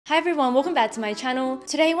Hi everyone, welcome back to my channel.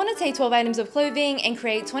 Today I want to take 12 items of clothing and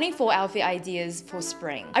create 24 outfit ideas for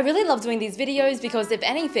spring. I really love doing these videos because if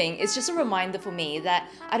anything, it's just a reminder for me that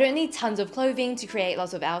I don't need tons of clothing to create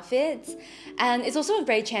lots of outfits. And it's also a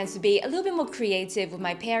great chance to be a little bit more creative with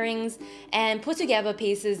my pairings and put together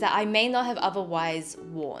pieces that I may not have otherwise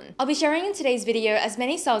worn. I'll be sharing in today's video as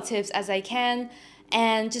many style tips as I can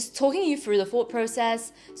and just talking you through the thought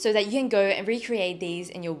process so that you can go and recreate these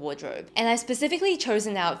in your wardrobe. And I've specifically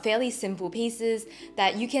chosen out fairly simple pieces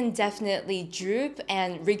that you can definitely dupe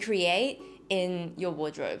and recreate in your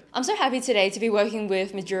wardrobe. I'm so happy today to be working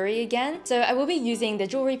with Majuri again. So I will be using the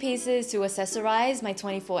jewelry pieces to accessorize my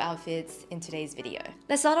 24 outfits in today's video.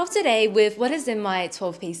 Let's start off today with what is in my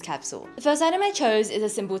 12-piece capsule. The first item I chose is a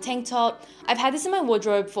simple tank top. I've had this in my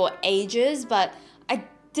wardrobe for ages, but I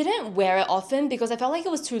didn't wear it often because I felt like it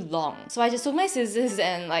was too long. So I just took my scissors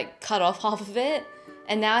and cut off half of it.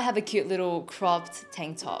 And now I have a cute little cropped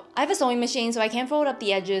tank top. I have a sewing machine so I can fold up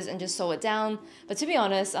the edges and just sew it down. But to be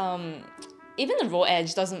honest, even the raw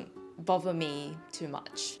edge doesn't bother me too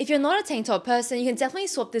much. If you're not a tank top person, you can definitely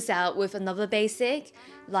swap this out with another basic,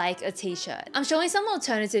 like a t-shirt. I'm showing some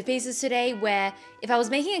alternative pieces today where if I was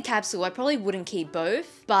making a capsule, I probably wouldn't keep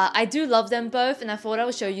both, but I do love them both and I thought I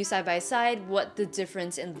would show you side by side what the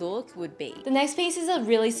difference in look would be. The next piece is a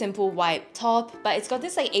really simple white top, but it's got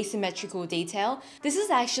this asymmetrical detail. This is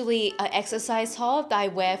actually an exercise top that I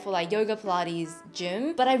wear for yoga, Pilates,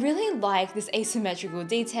 gym, but I really like this asymmetrical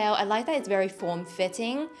detail. I like that it's very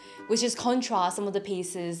form-fitting, which just contrasts some of the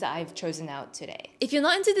pieces that I've chosen out today. If you're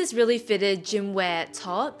not into this really fitted gym wear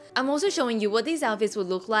top, I'm also showing you what these outfits would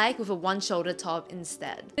look like with a one-shoulder top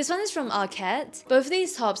instead. This one is from Arquette. Both of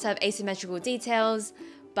these tops have asymmetrical details,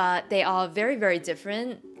 but they are very, very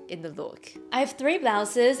different in the look. I have 3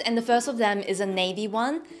 blouses and the first of them is a navy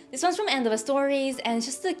one. This one's from End of Stories and it's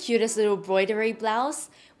just the cutest little embroidery blouse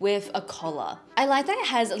with a collar. I like that it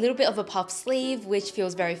has a little bit of a puff sleeve which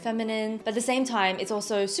feels very feminine, but at the same time it's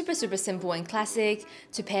also super simple and classic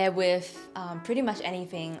to pair with pretty much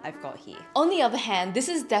anything I've got here. On the other hand, this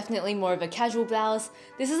is definitely more of a casual blouse.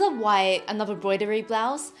 This is a white, another embroidery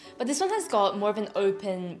blouse, but this one has got more of an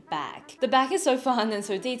open back. The back is so fun and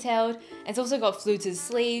so detailed, and it's also got fluted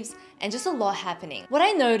sleeves and just a lot happening. What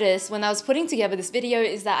I noticed when I was putting together this video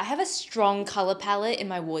is that I have a strong color palette in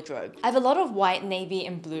my wardrobe. I have a lot of white, navy,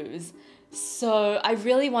 and blues. So I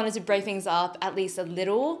really wanted to break things up at least a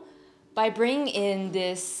little by bringing in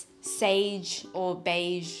this sage or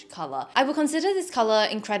beige color. I would consider this color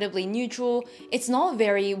incredibly neutral. It's not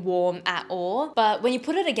very warm at all, but when you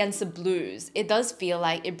put it against the blues, it does feel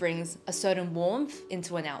like it brings a certain warmth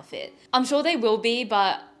into an outfit. I'm sure they will be,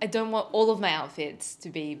 but I don't want all of my outfits to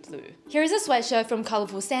be blue. Here is a sweatshirt from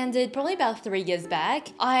Colorful Standard, probably about 3 years back.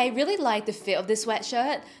 I really like the fit of this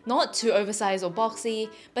sweatshirt, not too oversized or boxy,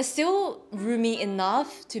 but still roomy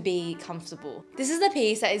enough to be comfortable. This is the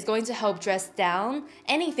piece that is going to help dress down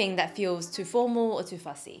anything that feels too formal or too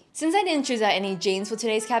fussy. Since I didn't choose out any jeans for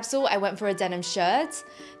today's capsule, I went for a denim shirt.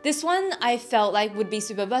 This one I felt like would be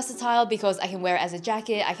super versatile because I can wear it as a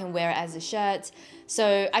jacket, I can wear it as a shirt.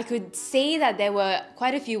 So I could see that there were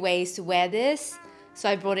quite a few ways to wear this, so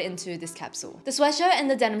I brought it into this capsule. The sweatshirt and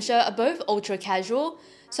the denim shirt are both ultra casual,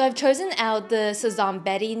 so I've chosen out the Sazam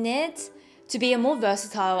Betty knit to be a more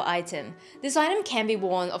versatile item. This item can be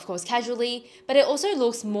worn, of course, casually, but it also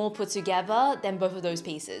looks more put together than both of those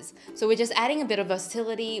pieces. So we're just adding a bit of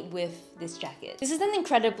versatility with this jacket. This is an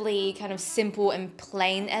incredibly kind of simple and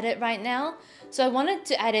plain edit right now, so I wanted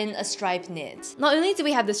to add in a stripe knit. Not only do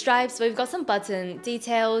we have the stripes, but we've got some button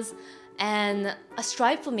details, and a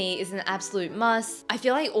stripe for me is an absolute must. I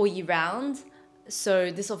feel like all year round,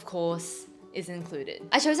 so this of course is included.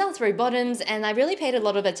 I chose out 3 bottoms and I really paid a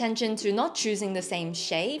lot of attention to not choosing the same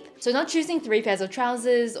shape. So not choosing 3 pairs of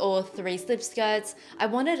trousers or 3 slip skirts. I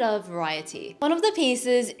wanted a variety. One of the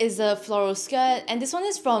pieces is a floral skirt and this one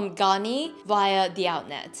is from Garni via The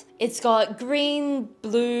Outnet. It's got green,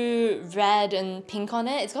 blue, red and pink on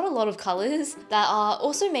it. It's got a lot of colors that are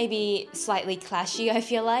also maybe slightly clashy, I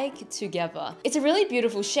feel like, together. It's a really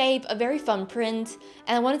beautiful shape, a very fun print,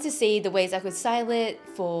 and I wanted to see the ways I could style it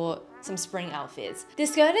for some spring outfits.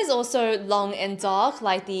 This skirt is also long and dark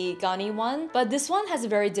like the Garni one, but this one has a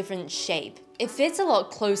very different shape. It fits a lot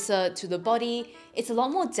closer to the body, it's a lot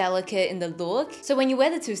more delicate in the look, so when you wear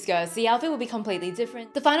the 2 skirts, the outfit will be completely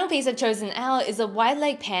different. The final piece I've chosen out is a wide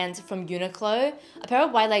leg pant from Uniqlo. A pair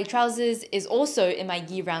of wide leg trousers is also in my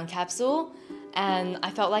year-round capsule, and I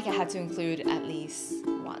felt like I had to include at least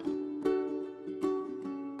one.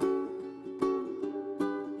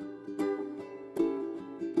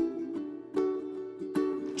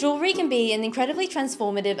 Jewelry Jewelry can be an incredibly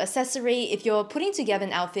transformative accessory if you're putting together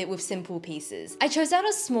an outfit with simple pieces. I chose out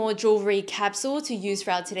a small jewelry capsule to use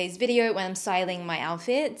throughout today's video when I'm styling my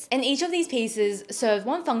outfits, and each of these pieces served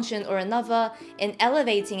one function or another in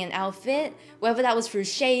elevating an outfit, whether that was through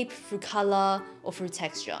shape, through color, or through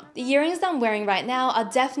texture. The earrings that I'm wearing right now are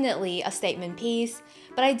definitely a statement piece,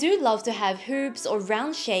 but I do love to have hoops or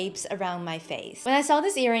round shapes around my face. When I saw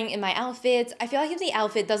this earring in my outfit, I feel like if the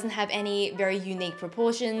outfit doesn't have any very unique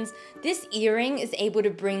proportions, this earring is able to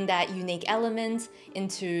bring that unique element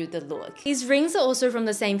into the look. These rings are also from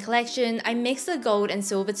the same collection. I mixed the gold and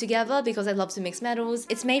silver together because I love to mix metals.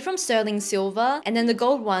 It's made from sterling silver, and then the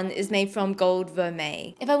gold one is made from gold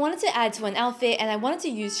vermeil. If I wanted to add to an outfit and I wanted to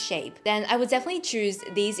use shape, then I would definitely choose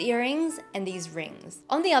these earrings and these rings.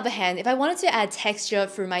 On the other hand, if I wanted to add texture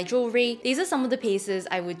through my jewelry, these are some of the pieces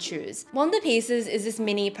I would choose. One of the pieces is this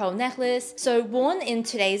mini pearl necklace. So worn in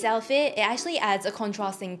today's outfit, it actually adds a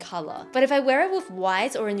contrasting color. But if I wear it with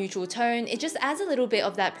white or a neutral tone, it just adds a little bit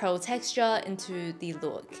of that pearl texture into the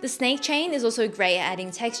look. The snake chain is also great at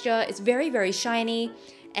adding texture. It's very, very shiny.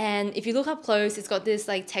 And if you look up close, it's got this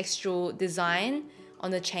like textural design on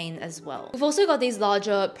the chain as well. We've also got these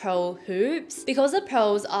larger pearl hoops. Because the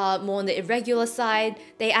pearls are more on the irregular side,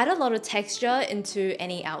 they add a lot of texture into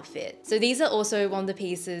any outfit. So these are also one of the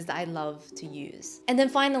pieces that I love to use. And then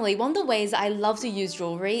finally, one of the ways that I love to use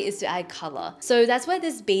jewelry is to add color. So that's where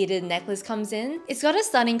this beaded necklace comes in. It's got a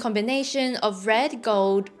stunning combination of red,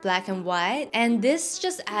 gold, black and white, and this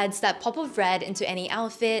just adds that pop of red into any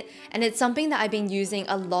outfit, and it's something that I've been using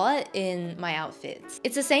a lot in my outfits.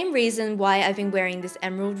 It's the same reason why I've been wearing this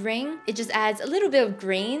emerald ring. It just adds a little bit of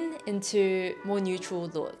green into more neutral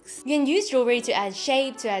looks. You can use jewelry to add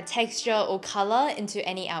shape, to add texture or color into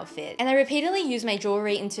any outfit. And I repeatedly use my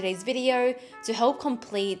jewelry in today's video to help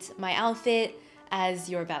complete my outfit, as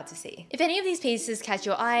you're about to see. If any of these pieces catch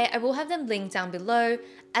your eye, I will have them linked down below,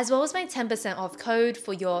 as well as my 10% off code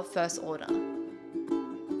for your first order.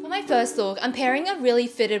 For my first look, I'm pairing a really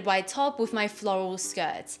fitted white top with my floral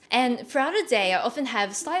skirt. And throughout the day, I often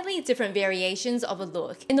have slightly different variations of a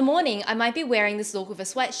look. In the morning, I might be wearing this look with a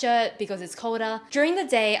sweatshirt because it's colder. During the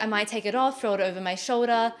day, I might take it off, throw it over my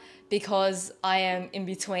shoulder, because I am in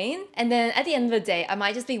between. And then at the end of the day, I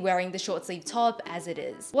might just be wearing the short sleeve top as it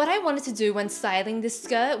is. What I wanted to do when styling this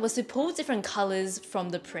skirt was to pull different colors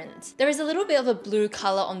from the print. There is a little bit of a blue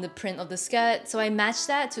color on the print of the skirt, so I matched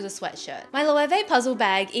that to the sweatshirt. My Loewe puzzle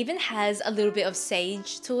bag even has a little bit of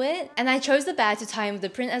sage to it, and I chose the bag to tie in with the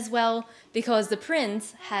print as well because the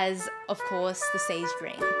print has, of course, the sage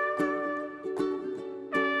ring.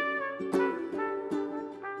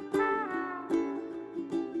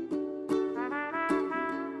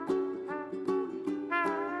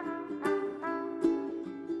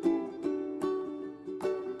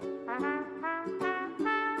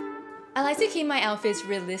 I like to keep my outfits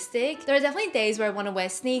realistic. There are definitely days where I want to wear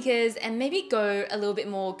sneakers and maybe go a little bit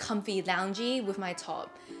more comfy loungy with my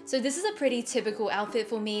top. So this is a pretty typical outfit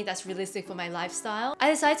for me that's realistic for my lifestyle.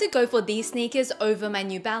 I decided to go for these sneakers over my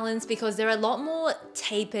New Balance because they're a lot more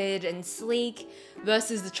tapered and sleek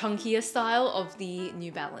versus the chunkier style of the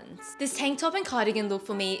New Balance. This tank top and cardigan look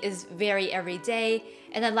for me is very everyday,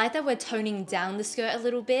 and I like that we're toning down the skirt a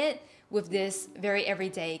little bit with this very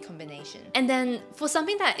everyday combination. And then for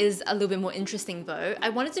something that is a little bit more interesting though, I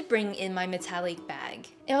wanted to bring in my metallic bag.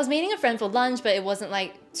 If I was meeting a friend for lunch but it wasn't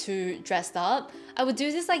like too dressed up, I would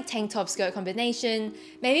do this like tank top skirt combination,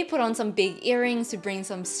 maybe put on some big earrings to bring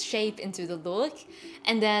some shape into the look,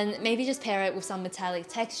 and then maybe just pair it with some metallic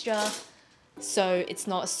texture so it's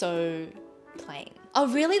not so plain.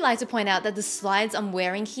 I'd really like to point out that the slides I'm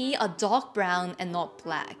wearing here are dark brown and not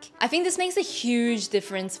black. I think this makes a huge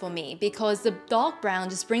difference for me because the dark brown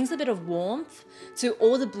just brings a bit of warmth to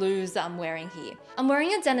all the blues that I'm wearing here. I'm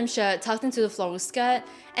wearing a denim shirt tucked into the floral skirt,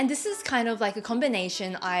 and this is kind of like a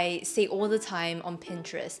combination I see all the time on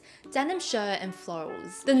Pinterest. Denim shirt and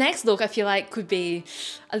florals. The next look I feel like could be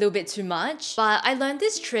a little bit too much, but I learned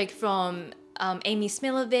this trick from Amy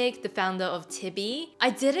Smilovic, the founder of Tibi.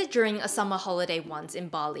 I did it during a summer holiday once in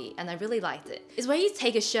Bali and I really liked it. It's where you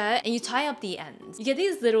take a shirt and you tie up the ends. You get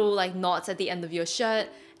these little like knots at the end of your shirt,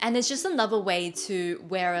 and it's just another way to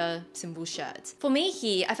wear a simple shirt. For me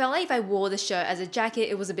here, I felt like if I wore the shirt as a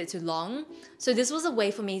jacket, it was a bit too long. So this was a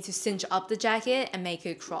way for me to cinch up the jacket and make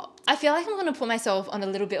it cropped. I feel like I'm gonna put myself on a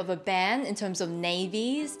little bit of a ban in terms of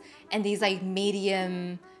navies and these like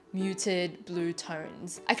medium muted blue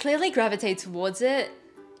tones. I clearly gravitate towards it,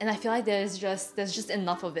 and I feel like there's just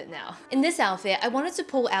enough of it now. In this outfit, I wanted to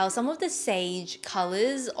pull out some of the sage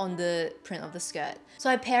colors on the print of the skirt. So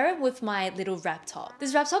I pair it with my little wrap top.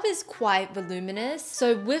 This wrap top is quite voluminous.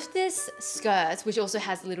 So with this skirt, which also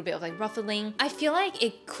has a little bit of like ruffling, I feel like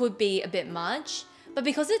it could be a bit much, but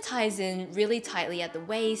because it ties in really tightly at the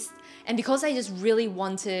waist, and because I just really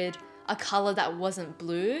wanted a color that wasn't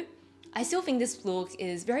blue, I still think this look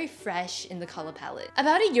is very fresh in the color palette.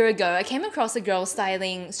 About a year ago, I came across a girl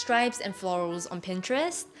styling stripes and florals on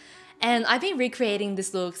Pinterest, and I've been recreating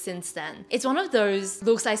this look since then. It's one of those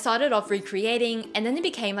looks I started off recreating, and then it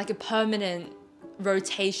became like a permanent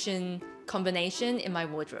rotation combination in my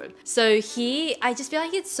wardrobe. So here, I just feel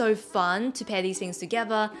like it's so fun to pair these things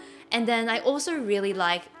together. And then I also really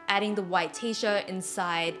like adding the white t-shirt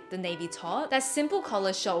inside the navy top. That simple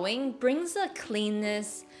collar showing brings a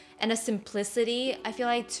cleanness and a simplicity, I feel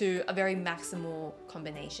like, to a very maximal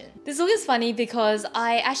combination. This look is funny because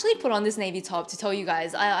I actually put on this navy top to tell you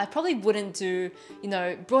guys I probably wouldn't do, you know,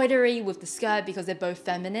 embroidery with the skirt because they're both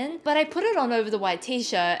feminine, but I put it on over the white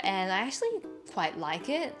t-shirt and I actually quite like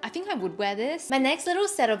it. I think I would wear this. My next little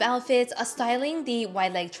set of outfits are styling the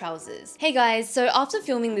wide leg trousers. Hey guys, so after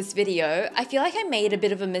filming this video, I feel like I made a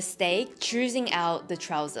bit of a mistake choosing out the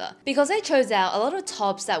trouser. Because I chose out a lot of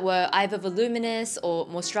tops that were either voluminous or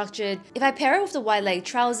more structured, if I pair it with the wide leg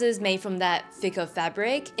trousers made from that thicker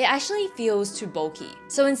fabric, it actually feels too bulky.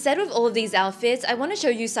 So instead of all of these outfits, I want to show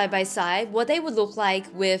you side by side what they would look like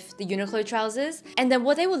with the Uniqlo trousers, and then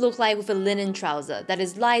what they would look like with a linen trouser that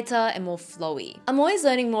is lighter and more flowy. I'm always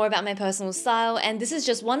learning more about my personal style, and this is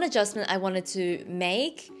just one adjustment I wanted to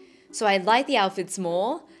make so I like the outfits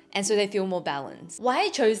more and so they feel more balanced. Why I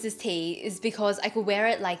chose this tee is because I could wear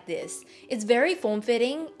it like this. It's very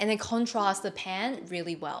form-fitting and it contrasts the pant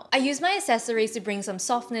really well. I use my accessories to bring some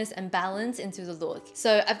softness and balance into the look.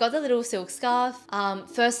 So I've got the little silk scarf,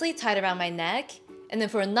 firstly tied around my neck, and then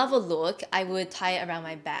for another look, I would tie it around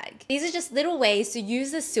my bag. These are just little ways to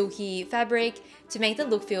use the silky fabric to make the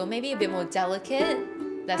look feel maybe a bit more delicate,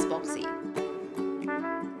 less boxy.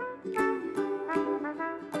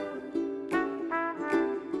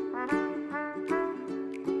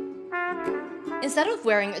 Instead of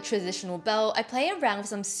wearing a traditional belt, I play around with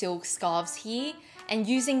some silk scarves here and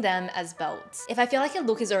using them as belts. If I feel like a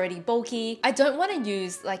look is already bulky, I don't want to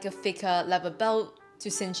use like a thicker leather belt to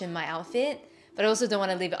cinch in my outfit, but I also don't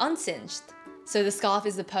want to leave it uncinched. So the scarf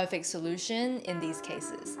is the perfect solution in these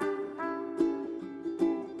cases.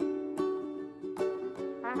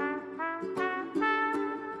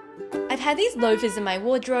 I've had these loafers in my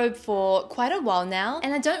wardrobe for quite a while now,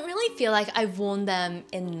 and I don't really feel like I've worn them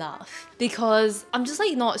enough because I'm just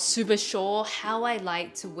like not super sure how I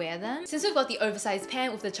like to wear them. Since we've got the oversized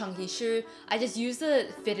pant with the chunky shoe, I just use the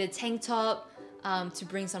fitted tank top to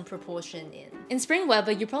bring some proportion in. In spring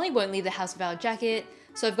weather, you probably won't leave the house without a jacket,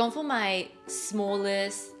 so I've gone for my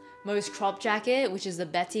smallest, most cropped jacket, which is a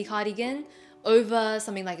Betty cardigan, over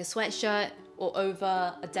something like a sweatshirt or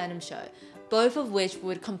over a denim shirt, both of which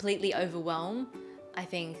would completely overwhelm, I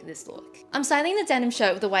think, this look. I'm styling the denim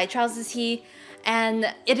shirt with the white trousers here,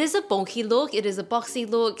 and it is a bulky look, it is a boxy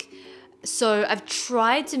look, so I've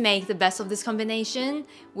tried to make the best of this combination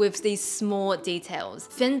with these small details.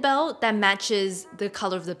 Fin belt that matches the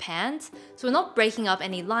color of the pant, so we're not breaking up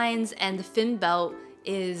any lines, and the fin belt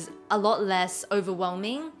is a lot less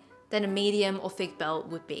overwhelming than a medium or thick belt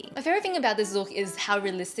would be. My favorite thing about this look is how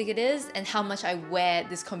realistic it is and how much I wear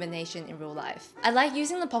this combination in real life. I like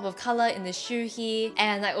using the pop of color in the shoe here,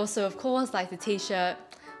 and I also, of course, like the t-shirt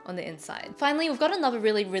on the inside. Finally, we've got another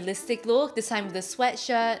really realistic look, this time with a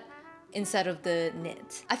sweatshirt instead of the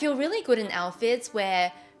knit. I feel really good in outfits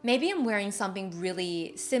where maybe I'm wearing something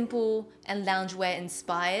really simple and loungewear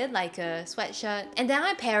inspired, like a sweatshirt, and then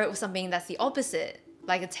I pair it with something that's the opposite,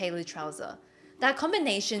 like a tailored trouser. That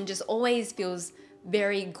combination just always feels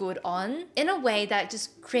very good on, in a way that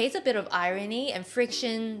just creates a bit of irony and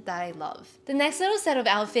friction that I love. The next little set of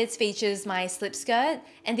outfits features my slip skirt,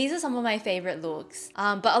 and these are some of my favorite looks.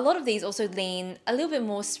 But a lot of these also lean a little bit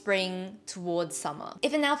more spring towards summer.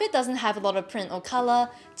 If an outfit doesn't have a lot of print or color,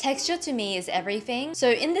 texture to me is everything.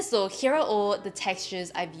 So in this look, here are all the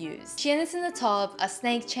textures I've used. Sheerness in the top, a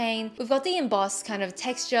snake chain. We've got the embossed kind of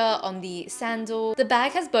texture on the sandal. The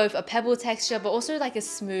bag has both a pebble texture, but also like a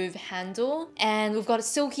smooth handle. And we've got a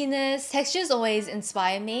silkiness. Textures always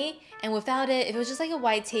inspire me, and without it, if it was just like a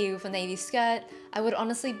white tee with a navy skirt, I would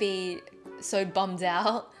honestly be so bummed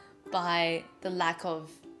out by the lack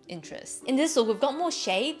of interest. In this look, we've got more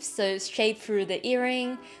shapes, so shape through the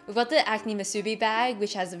earring. We've got the Acne Masubi bag,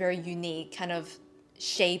 which has a very unique kind of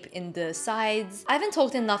shape in the sides. I haven't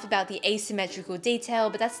talked enough about the asymmetrical detail,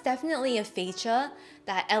 but that's definitely a feature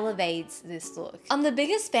that elevates this look. I'm the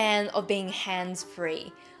biggest fan of being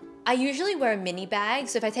hands-free. I usually wear a mini bag,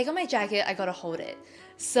 so if I take off my jacket, I gotta hold it.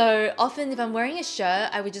 So often if I'm wearing a shirt,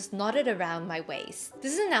 I would just knot it around my waist.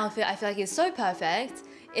 This is an outfit I feel like is so perfect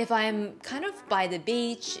if I'm kind of by the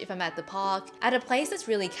beach, if I'm at the park, at a place that's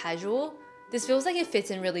really casual. This feels like it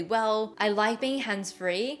fits in really well. I like being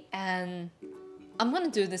hands-free, and I'm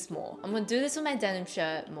gonna do this more. I'm gonna do this with my denim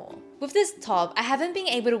shirt more. With this top, I haven't been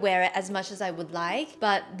able to wear it as much as I would like,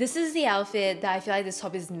 but this is the outfit that I feel like this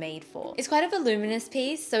top is made for. It's quite a voluminous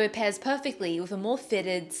piece, so it pairs perfectly with a more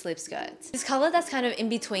fitted slip skirt. This color that's kind of in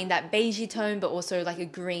between that beigey tone, but also like a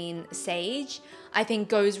green sage, I think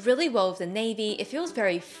goes really well with the navy. It feels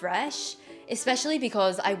very fresh, especially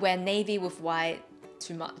because I wear navy with white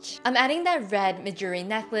too much. I'm adding that red Majuri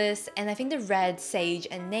necklace, and I think the red, sage,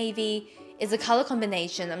 and navy is a color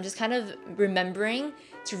combination I'm just kind of remembering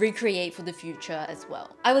to recreate for the future as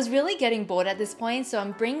well. I was really getting bored at this point, so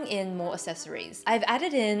I'm bringing in more accessories. I've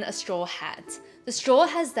added in a straw hat. The straw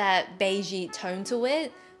has that beigey tone to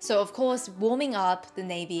it, so of course warming up the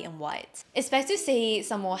navy and white. Expect to see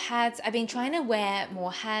some more hats. I've been trying to wear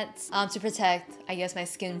more hats to protect, I guess, my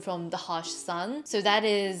skin from the harsh sun. So that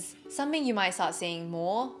is something you might start seeing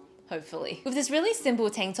more, hopefully. With this really simple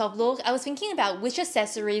tank top look, I was thinking about which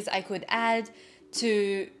accessories I could add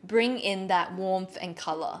to bring in that warmth and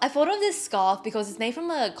color. I thought of this scarf because it's made from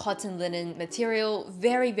a cotton linen material,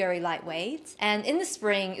 very, very lightweight. And in the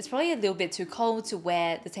spring, it's probably a little bit too cold to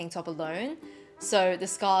wear the tank top alone. So the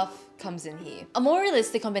scarf comes in here. A more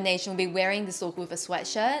realistic combination would be wearing this look with a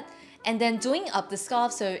sweatshirt and then doing up the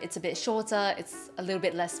scarf so it's a bit shorter, it's a little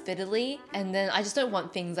bit less fiddly, and then I just don't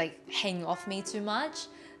want things like hanging off me too much.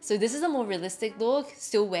 So this is a more realistic look,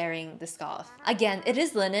 still wearing the scarf. Again, it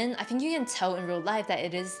is linen. I think you can tell in real life that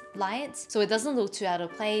it is light, so it doesn't look too out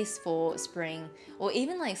of place for spring or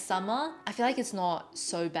even like summer. I feel like it's not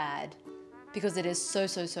so bad because it is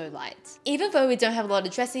so light. Even though we don't have a lot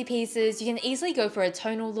of dressy pieces, you can easily go for a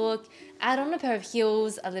tonal look, add on a pair of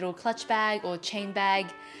heels, a little clutch bag or chain bag,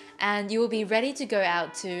 and you will be ready to go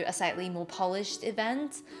out to a slightly more polished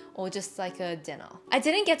event or just like a dinner. I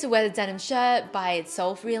didn't get to wear the denim shirt by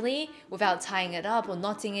itself really, without tying it up or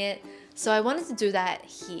knotting it, so I wanted to do that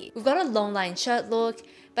here. We've got a long line shirt look,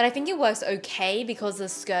 but I think it works okay because the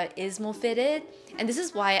skirt is more fitted, and this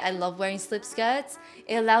is why I love wearing slip skirts.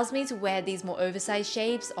 It allows me to wear these more oversized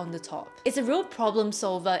shapes on the top. It's a real problem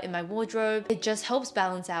solver in my wardrobe. It just helps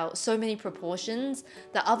balance out so many proportions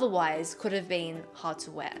that otherwise could have been hard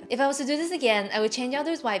to wear. If I was to do this again, I would change out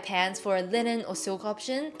those white pants for a linen or silk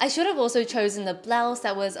option. I should have also chosen the blouse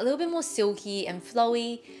that was a little bit more silky and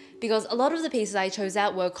flowy, because a lot of the pieces I chose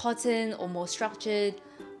out were cotton or more structured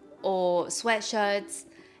or sweatshirts,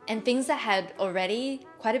 and things that had already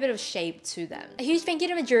quite a bit of shape to them. A huge thank you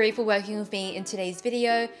to Majuri for working with me in today's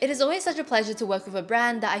video. It is always such a pleasure to work with a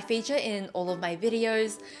brand that I feature in all of my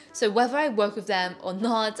videos, so whether I work with them or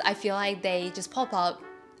not, I feel like they just pop up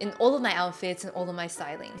in all of my outfits and all of my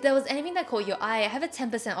styling. If there was anything that caught your eye, I have a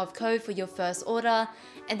 10% off code for your first order,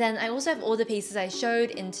 and then I also have all the pieces I showed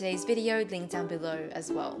in today's video linked down below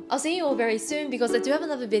as well. I'll see you all very soon because I do have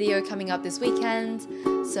another video coming up this weekend,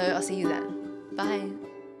 so I'll see you then. Bye!